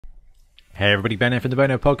Hey everybody, Bonehead from the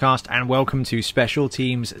Bonehead podcast and welcome to Special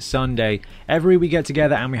Teams Sunday. Every week we get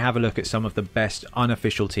together and we have a look at some of the best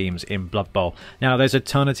unofficial teams in Blood Bowl. Now there's a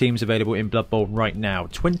ton of teams available in Blood Bowl right now,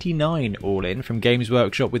 29 all in from Games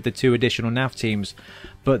Workshop with the 2 additional NAF teams,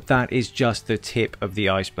 but that is just the tip of the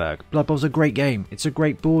iceberg. Blood Bowl's a great game, it's a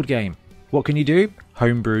great board game. What can you do?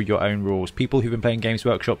 Homebrew your own rules. People who've been playing Games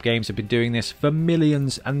Workshop games have been doing this for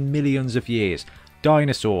millions and millions of years.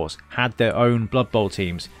 Dinosaurs had their own Blood Bowl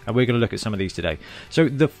teams, and we're going to look at some of these today. So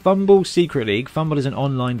the FUMBBL Secret League, FUMBBL is an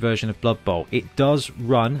online version of Blood Bowl. It does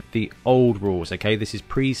run the old rules, okay? This is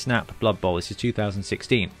pre-snap Blood Bowl. This is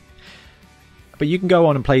 2016. But you can go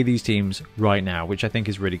on and play these teams right now, which I think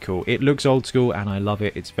is really cool. It looks old school, and I love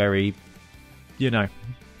it. It's very, you know,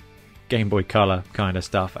 Game Boy Color kind of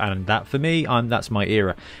stuff, and that for me, that's my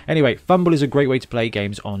era. Anyway, FUMBBL is a great way to play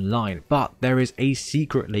games online, but there is a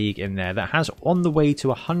secret league in there that has on the way to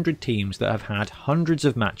 100 teams that have had hundreds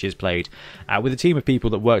of matches played with a team of people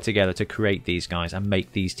that work together to create these guys and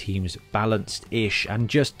make these teams balanced-ish and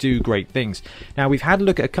just do great things. Now, we've had a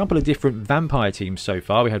look at a couple of different vampire teams so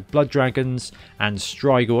far. We had Blood Dragons and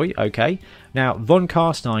Strigoi, okay? Now, Von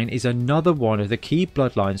Carstein is another one of the key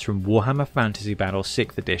bloodlines from Warhammer Fantasy Battle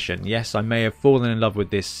 6th edition. Yes, I may have fallen in love with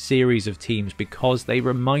this series of teams because they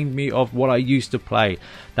remind me of what I used to play.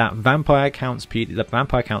 That Vampire Counts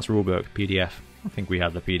rulebook PDF, I think we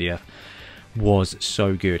have the PDF, was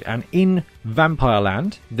so good. And in Vampire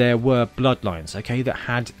Land there were bloodlines, okay, that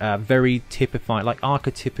had very typified, like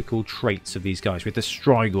archetypical traits of these guys. With the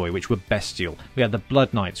Strigoi, which were bestial. We had the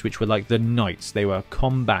Blood Knights, which were like the knights. They were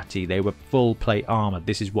combatty, they were full plate armor.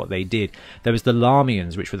 This is what they did. There was the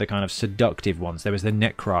Larmians, which were the kind of seductive ones. There was the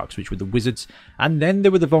Necrarchs, which were the wizards, and then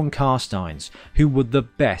there were the Von Carsteins, who were the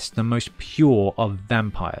best, the most pure of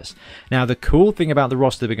vampires. Now the cool thing about the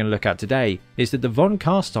roster we're going to look at today is that the Von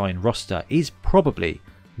Carstein roster is probably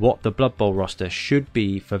what the Blood Bowl roster should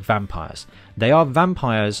be for vampires. They are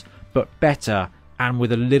vampires, but better and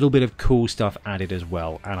with a little bit of cool stuff added as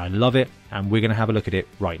well. And I love it, and we're going to have a look at it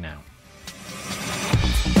right now.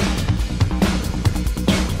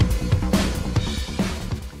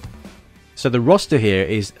 So the roster here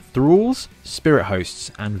is Thralls, Spirit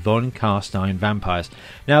Hosts, and Von Carstein Vampires.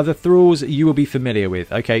 Now the Thralls you will be familiar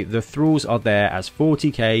with. Okay, the Thralls are there as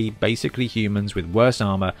 40k, basically humans with worse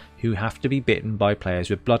armor who have to be bitten by players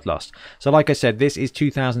with bloodlust. So like I said, this is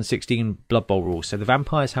 2016 Blood Bowl rules. So the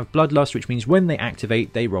vampires have bloodlust, which means when they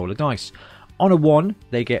activate, they roll a dice. On a 1,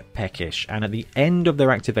 they get peckish, and at the end of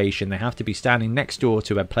their activation, they have to be standing next door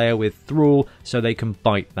to a player with Thrall so they can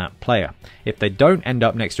bite that player. If they don't end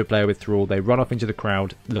up next to a player with Thrall, they run off into the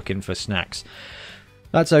crowd looking for snacks.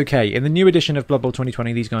 That's okay. In the new edition of Blood Bowl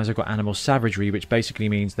 2020, these guys have got animal savagery, which basically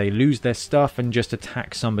means they lose their stuff and just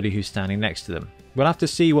attack somebody who's standing next to them. We'll have to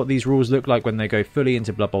see what these rules look like when they go fully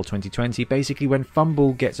into Blood Bowl 2020. Basically, when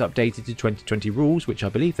FUMBBL gets updated to 2020 rules, which I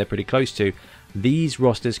believe they're pretty close to, these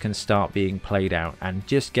rosters can start being played out and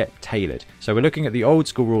just get tailored. So we're looking at the old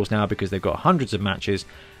school rules now because they've got hundreds of matches.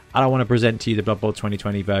 And I want to present to you the Blood Bowl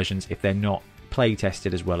 2020 versions if they're not play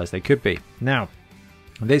tested as well as they could be. Now,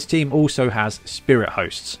 this team also has Spirit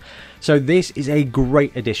Hosts. So this is a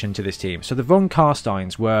great addition to this team. So the Von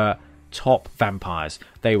Carsteins were top vampires.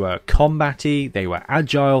 They were combatty, they were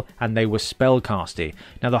agile, and they were spellcasty.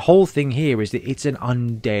 Now the whole thing here is that it's an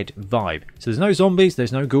undead vibe. So there's no zombies,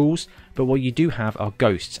 there's no ghouls, but what you do have are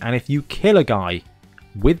ghosts. And if you kill a guy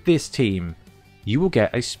with this team, you will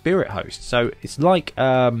get a Spirit Host. So it's like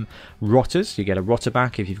rotters. You get a rotter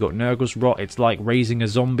back if you've got Nurgle's Rot. It's like raising a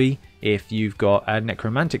zombie if you've got a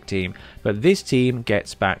necromantic team. But this team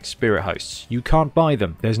gets back Spirit Hosts. You can't buy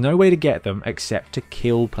them. There's no way to get them except to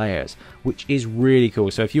kill players, which is really cool.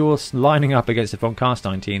 So if you're lining up against a Von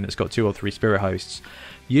Carstein team that's got 2 or 3 Spirit Hosts,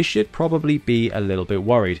 you should probably be a little bit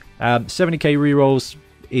worried. 70k rerolls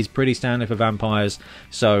is pretty standard for vampires,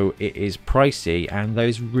 so it is pricey, and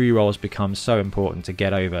those rerolls become so important to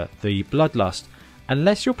get over the bloodlust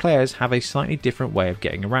unless your players have a slightly different way of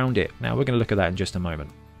getting around it. Now we're going to look at that in just a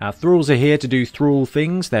moment. Thralls are here to do Thrall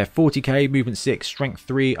things. They're 40k, movement 6, strength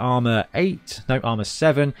 3, armor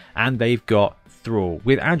 7, and they've got Thrall.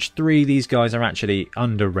 With Edge 3, these guys are actually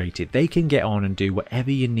underrated. They can get on and do whatever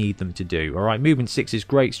you need them to do. Alright, movement 6 is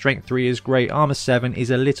great, strength 3 is great, armor 7 is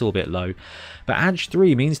a little bit low. But Edge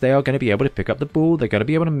 3 means they are going to be able to pick up the ball, they're going to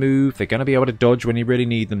be able to move, they're going to be able to dodge when you really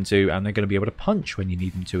need them to, and they're going to be able to punch when you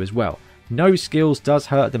need them to as well. No skills does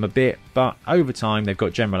hurt them a bit, but over time they've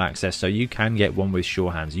got general access, so you can get one with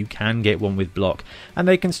sure hands, you can get one with block, and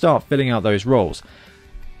they can start filling out those roles.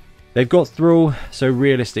 They've got Thrall, so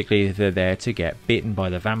realistically they're there to get bitten by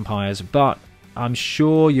the vampires, but I'm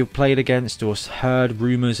sure you've played against or heard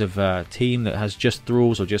rumours of a team that has just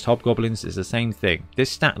thralls or just hobgoblins. It's the same thing. This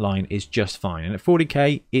stat line is just fine, and at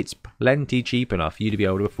 40k it's plenty cheap enough for you to be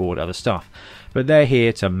able to afford other stuff. But they're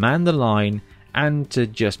here to man the line and to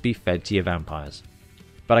just be fed to your vampires.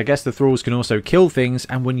 But I guess the thralls can also kill things,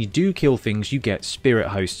 and when you do kill things you get spirit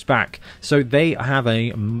hosts back. So they have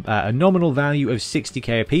a nominal value of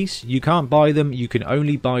 60k a piece. You can't buy them, you can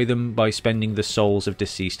only buy them by spending the souls of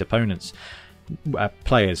deceased opponents.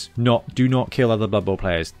 Players, do not kill other Blood Bowl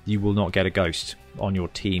players. You will not get a ghost on your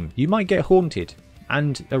team. You might get haunted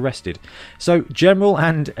and arrested. So general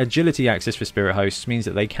and agility access for spirit hosts means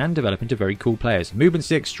that they can develop into very cool players. Movement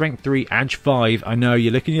 6, strength 3, edge 5. I know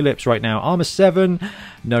you're licking your lips right now. Armor 7,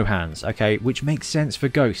 no hands. Okay, which makes sense for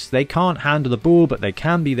ghosts. They can't handle the ball, but they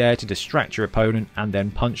can be there to distract your opponent and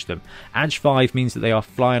then punch them. Edge 5 means that they are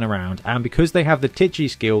flying around, and because they have the Titchy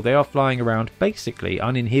skill, they are flying around basically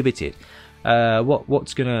uninhibited.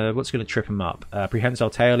 What's gonna trip them up? Prehensile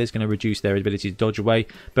tail is going to reduce their ability to dodge away,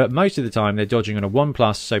 but most of the time they're dodging on a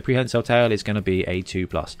 1+, so prehensile tail is going to be a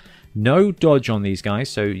 2+. No dodge on these guys,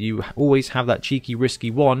 so you always have that cheeky risky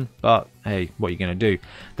 1, but hey, what are you going to do?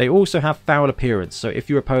 They also have foul appearance, so if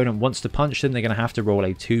your opponent wants to punch them, they're going to have to roll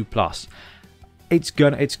a 2+.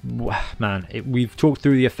 We've talked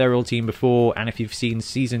through the ethereal team before, and if you've seen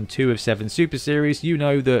season 2 of 7 Super Series, you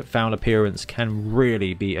know that foul appearance can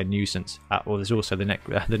really be a nuisance. Or there's also the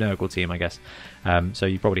Nurgle team, I guess. So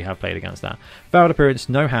you probably have played against that. Foul appearance,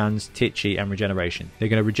 no hands, Titchy, and regeneration. They're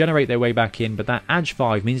going to regenerate their way back in, but that edge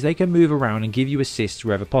 5 means they can move around and give you assists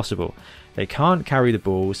wherever possible. They can't carry the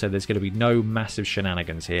ball, so there's going to be no massive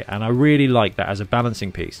shenanigans here, and I really like that as a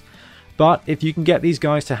balancing piece. But if you can get these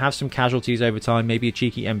guys to have some casualties over time, maybe a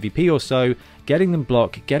cheeky MVP or so, getting them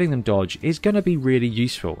block, getting them dodge is going to be really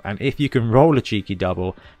useful. And if you can roll a cheeky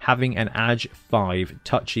double, having an edge 5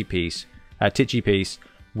 Titchy piece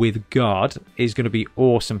with guard is going to be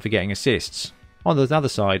awesome for getting assists. On the other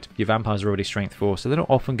side, your vampires are already strength 4, so they're not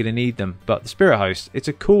often going to need them. But the spirit host, it's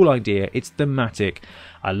a cool idea, it's thematic.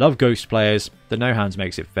 I love ghost players, the no hands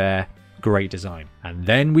makes it fair. Great design. And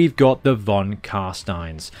then we've got the Von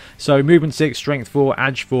Carsteins. So movement 6, strength 4,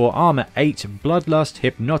 edge 4, armor 8, bloodlust,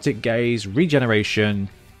 hypnotic gaze, regeneration,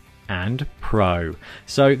 and pro.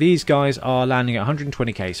 So these guys are landing at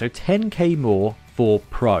 120k, so 10k more for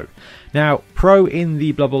pro. Now, pro in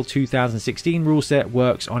the Blood Bowl 2016 rule set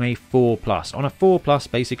works on a 4+. On a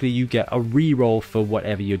 4+, basically you get a reroll for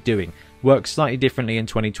whatever you're doing. Works slightly differently in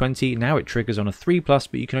 2020. Now it triggers on a 3+,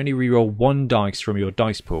 but you can only reroll 1 dice from your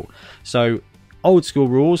dice pool. So old school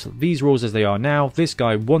rules, these rules as they are now, this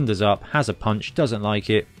guy wanders up, has a punch, doesn't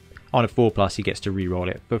like it. On a 4+, he gets to reroll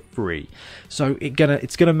it for free. So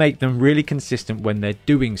it's gonna make them really consistent when they're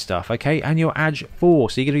doing stuff, okay? And your edge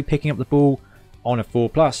 4, so you're gonna be picking up the ball on a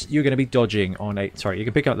 4+, you're going to be dodging on a... Sorry, you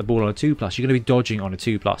can pick up the ball on a 2+, you're going to be dodging on a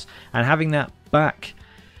 2+. And having that back,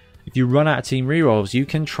 if you run out of team rerolls, you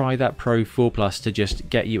can try that pro 4+ to just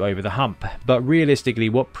get you over the hump. But realistically,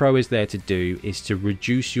 what pro is there to do is to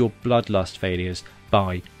reduce your bloodlust failures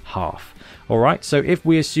by half. Alright, so if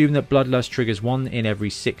we assume that bloodlust triggers 1 in every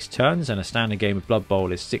 6 turns, and a standard game of Blood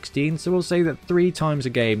Bowl is 16, so we'll say that 3 times a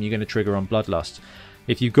game you're going to trigger on bloodlust.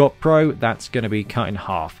 If you've got pro, that's going to be cut in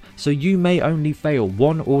half. So you may only fail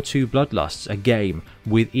 1 or 2 bloodlusts a game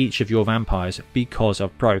with each of your vampires because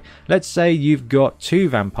of pro. Let's say you've got 2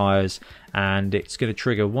 vampires and it's going to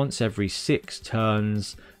trigger once every 6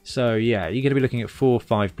 turns. So yeah, you're going to be looking at 4 or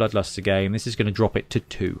 5 bloodlusts a game. This is going to drop it to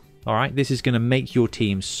 2. Alright, this is going to make your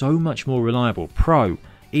team so much more reliable. Pro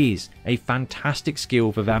is a fantastic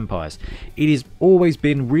skill for vampires. It has always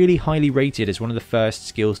been really highly rated as one of the first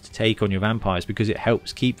skills to take on your vampires because it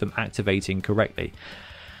helps keep them activating correctly.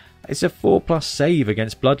 It's a 4+ save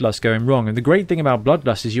against bloodlust going wrong, and the great thing about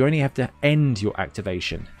bloodlust is you only have to end your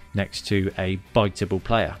activation next to a biteable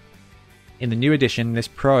player. In the new edition, this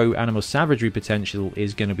pro animal savagery potential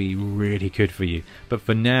is going to be really good for you, but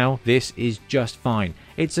for now this is just fine.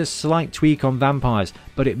 It's a slight tweak on vampires,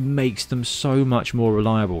 but it makes them so much more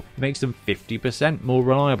reliable. It makes them 50% more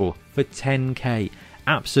reliable for 10k.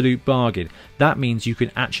 Absolute bargain. That means you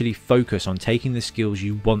can actually focus on taking the skills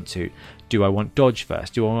you want to. Do I want dodge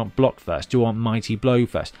first? Do I want block first? Do I want mighty blow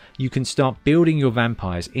first? You can start building your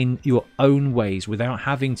vampires in your own ways without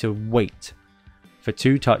having to wait for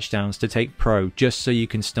 2 touchdowns to take pro just so you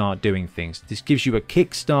can start doing things. This gives you a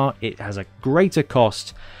kickstart. It has a greater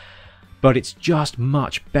cost, but it's just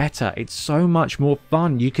much better. It's so much more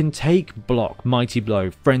fun. You can take block, mighty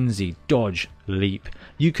blow, frenzy, dodge, leap.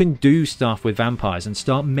 You can do stuff with vampires and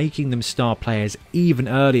start making them star players even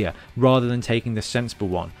earlier rather than taking the sensible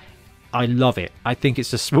one. I love it. I think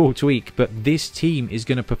it's a small tweak, but this team is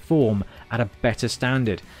going to perform at a better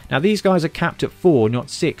standard. Now, these guys are capped at 4, not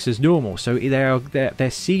 6 as normal, so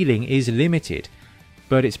their ceiling is limited.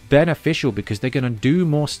 But it's beneficial because they're going to do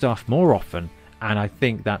more stuff more often, and I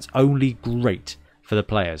think that's only great for the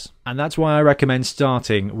players. And that's why I recommend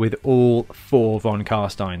starting with all 4 Von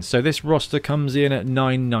Carsteins. So this roster comes in at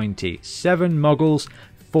 990. 7 Muggles,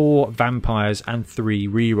 4 Vampires, and 3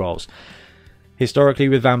 rerolls. Historically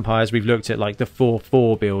with Vampires, we've looked at like the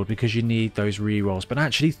 4-4 build because you need those rerolls. But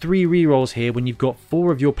actually 3 rerolls here when you've got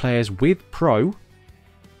 4 of your players with Pro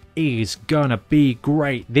is gonna be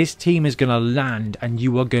great. This team is gonna land and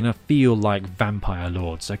you are gonna feel like Vampire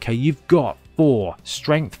Lords. Okay, you've got 4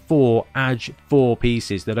 strength 4 edge 4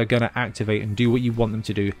 pieces that are going to activate and do what you want them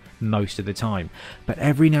to do most of the time, but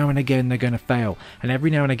every now and again they're going to fail, and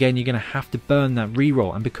every now and again you're going to have to burn that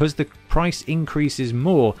reroll, and because the price increases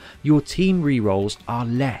more, your team rerolls are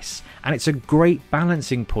less, and it's a great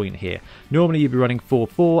balancing point here. Normally you'd be running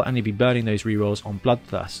 4-4 and you'd be burning those rerolls on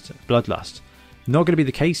Bloodlust. Not going to be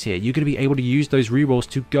the case here. You're going to be able to use those rerolls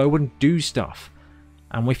to go and do stuff.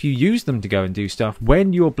 And if you use them to go and do stuff,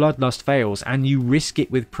 when your Bloodlust fails and you risk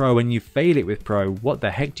it with Pro and you fail it with Pro, what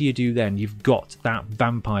the heck do you do then? You've got that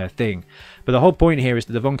vampire thing. But the whole point here is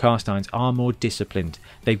that the Von Carsteins are more disciplined.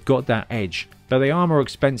 They've got that edge, but they are more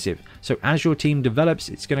expensive. So as your team develops,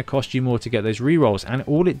 it's going to cost you more to get those rerolls. And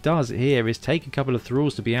all it does here is take a couple of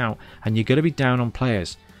thralls to be out, and you're going to be down on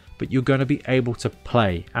players, but you're going to be able to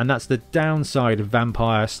play. And that's the downside of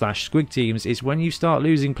vampire / squig teams, is when you start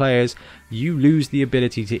losing players, you lose the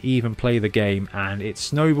ability to even play the game, and it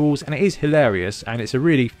snowballs, and it is hilarious, and it's a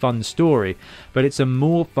really fun story, but it's a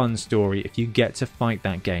more fun story if you get to fight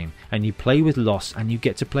that game and you play with loss and you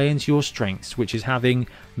get to play into your strengths, which is having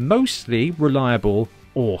mostly reliable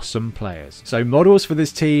awesome players. So models for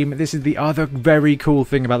this team, this is the other very cool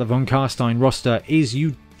thing about the Von Carstein roster, is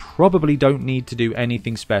you probably don't need to do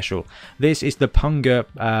anything special. This is the Punga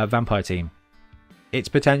vampire team. It's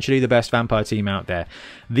potentially the best vampire team out there.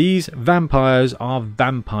 These vampires are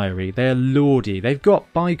vampire-y. They're lordy. They've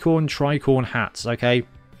got bicorn, tricorn hats, okay?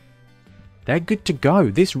 They're good to go.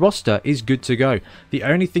 This roster is good to go. The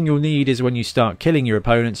only thing you'll need is when you start killing your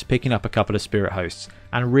opponents, picking up a couple of spirit hosts.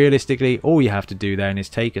 And realistically, all you have to do then is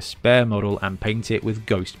take a spare model and paint it with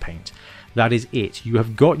ghost paint. That is it. You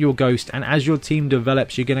have got your ghost, and as your team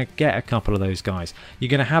develops, you're going to get a couple of those guys. You're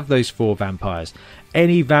going to have those 4 vampires.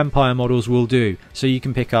 Any vampire models will do, so you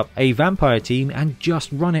can pick up a vampire team and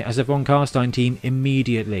just run it as a Von Carstein team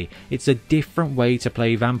immediately. It's a different way to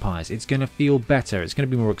play vampires. It's going to feel better. It's going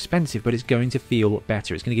to be more expensive, but it's going to feel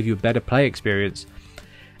better. It's going to give you a better play experience.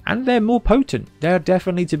 And they're more potent. They're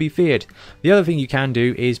definitely to be feared. The other thing you can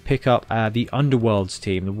do is pick up the Underworlds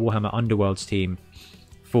team, the Warhammer Underworlds team,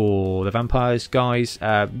 for the vampires guys.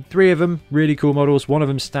 3 of them, really cool models. 1 of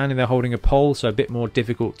them standing there holding a pole, so a bit more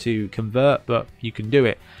difficult to convert, but you can do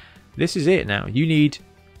it. This is it now. You need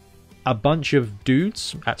a bunch of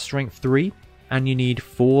dudes at strength 3, and you need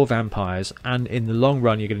 4 vampires, and in the long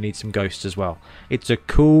run you're going to need some ghosts as well. It's a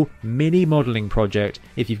cool mini modeling project.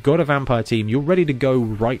 If you've got a vampire team, you're ready to go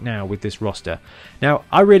right now with this roster. Now,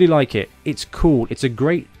 I really like it. It's cool. It's a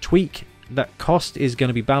great tweak. That cost is going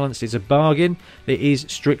to be balanced. It's a bargain. It is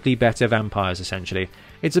strictly better vampires, essentially.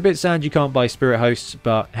 It's a bit sad you can't buy spirit hosts,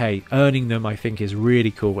 but hey, earning them I think is a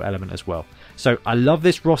really cool element as well. So I love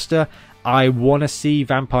this roster. I want to see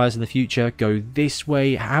vampires in the future go this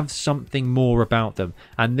way, have something more about them.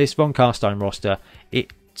 And this Von Carstein roster,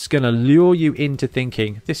 it's going to lure you into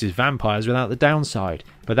thinking this is vampires without the downside.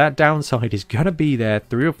 But that downside is going to be there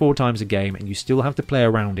 3 or 4 times a game, and you still have to play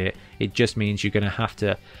around it. It just means you're going to have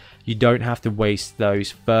to... You don't have to waste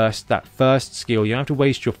that first skill. You don't have to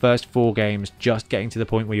waste your first 4 games just getting to the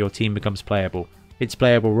point where your team becomes playable. It's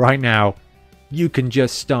playable right now. You can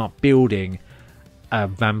just start building a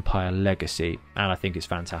vampire legacy, and I think it's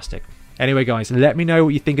fantastic. Anyway guys, let me know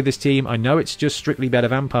what you think of this team. I know it's just strictly better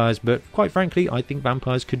vampires, but quite frankly, I think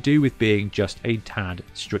vampires could do with being just a tad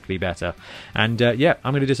strictly better. And yeah,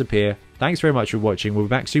 I'm going to disappear. Thanks very much for watching. We'll be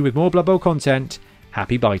back soon with more Blood Bowl content.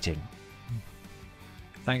 Happy biting.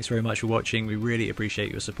 Thanks very much for watching. We really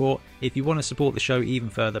appreciate your support. If you want to support the show even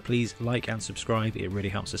further, please like and subscribe. It really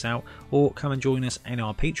helps us out. Or come and join us in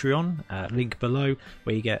our Patreon, link below,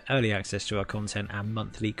 where you get early access to our content and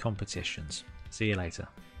monthly competitions. See you later.